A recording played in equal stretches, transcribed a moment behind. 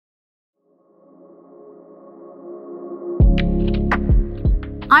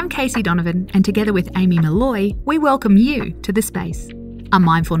I'm Casey Donovan, and together with Amy Malloy, we welcome you to The Space, a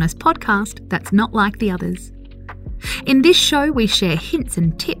mindfulness podcast that's not like the others. In this show, we share hints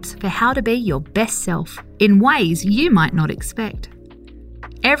and tips for how to be your best self in ways you might not expect.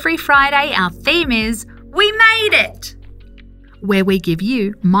 Every Friday, our theme is We Made It, where we give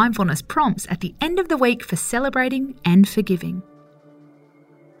you mindfulness prompts at the end of the week for celebrating and forgiving.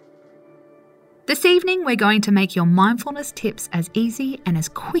 This evening, we're going to make your mindfulness tips as easy and as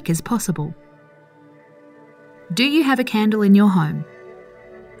quick as possible. Do you have a candle in your home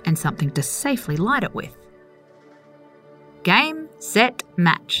and something to safely light it with? Game, set,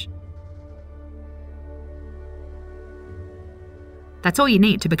 match. That's all you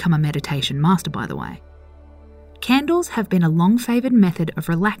need to become a meditation master, by the way. Candles have been a long-favoured method of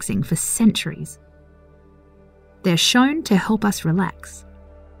relaxing for centuries. They're shown to help us relax.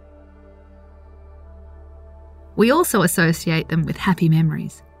 We also associate them with happy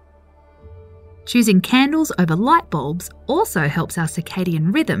memories. Choosing candles over light bulbs also helps our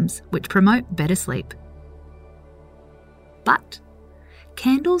circadian rhythms, which promote better sleep. But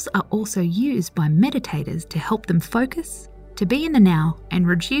candles are also used by meditators to help them focus, to be in the now, and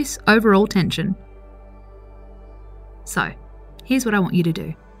reduce overall tension. So, here's what I want you to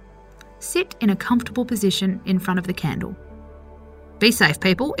do. Sit in a comfortable position in front of the candle. Be safe,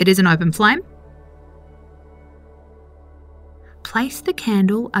 people, it is an open flame. Place the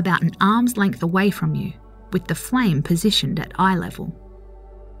candle about an arm's length away from you, with the flame positioned at eye level.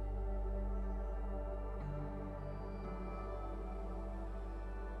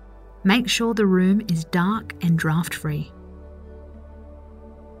 Make sure the room is dark and draft-free.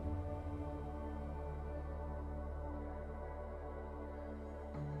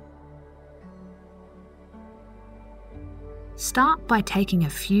 Start by taking a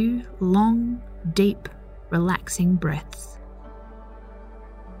few long, deep, relaxing breaths.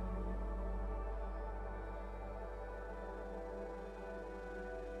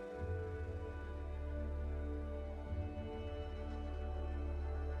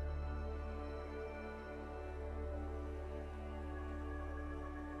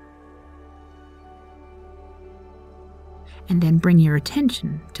 And then bring your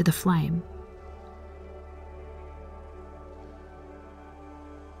attention to the flame.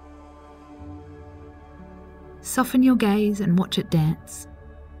 Soften your gaze and watch it dance.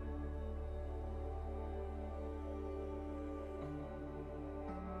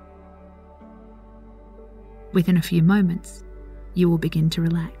 Within a few moments, you will begin to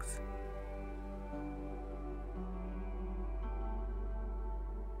relax.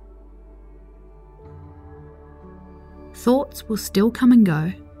 Thoughts will still come and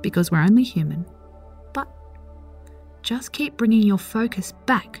go because we're only human, but just keep bringing your focus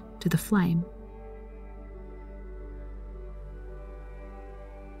back to the flame.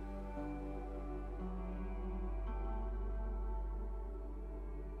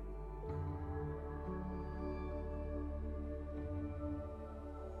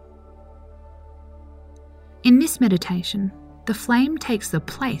 In this meditation, the flame takes the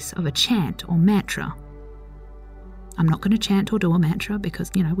place of a chant or mantra. I'm not going to chant or do a mantra because,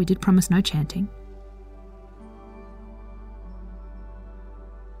 we did promise no chanting.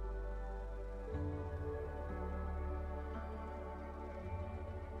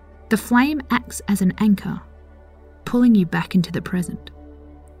 The flame acts as an anchor, pulling you back into the present,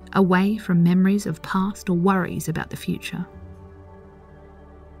 away from memories of past or worries about the future.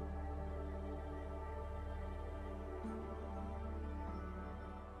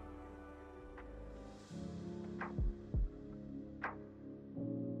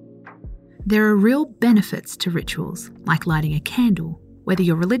 There are real benefits to rituals, like lighting a candle, whether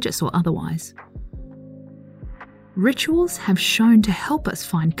you're religious or otherwise. Rituals have shown to help us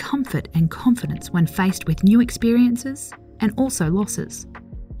find comfort and confidence when faced with new experiences and also losses.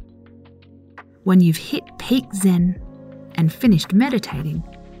 When you've hit peak Zen and finished meditating,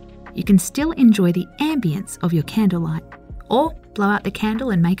 you can still enjoy the ambience of your candlelight or blow out the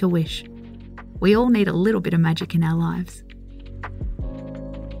candle and make a wish. We all need a little bit of magic in our lives.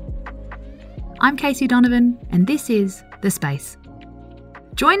 I'm Casey Donovan, and this is The Space.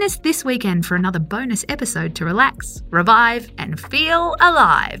 Join us this weekend for another bonus episode to relax, revive, and feel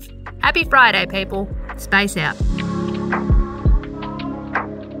alive. Happy Friday, people. Space out.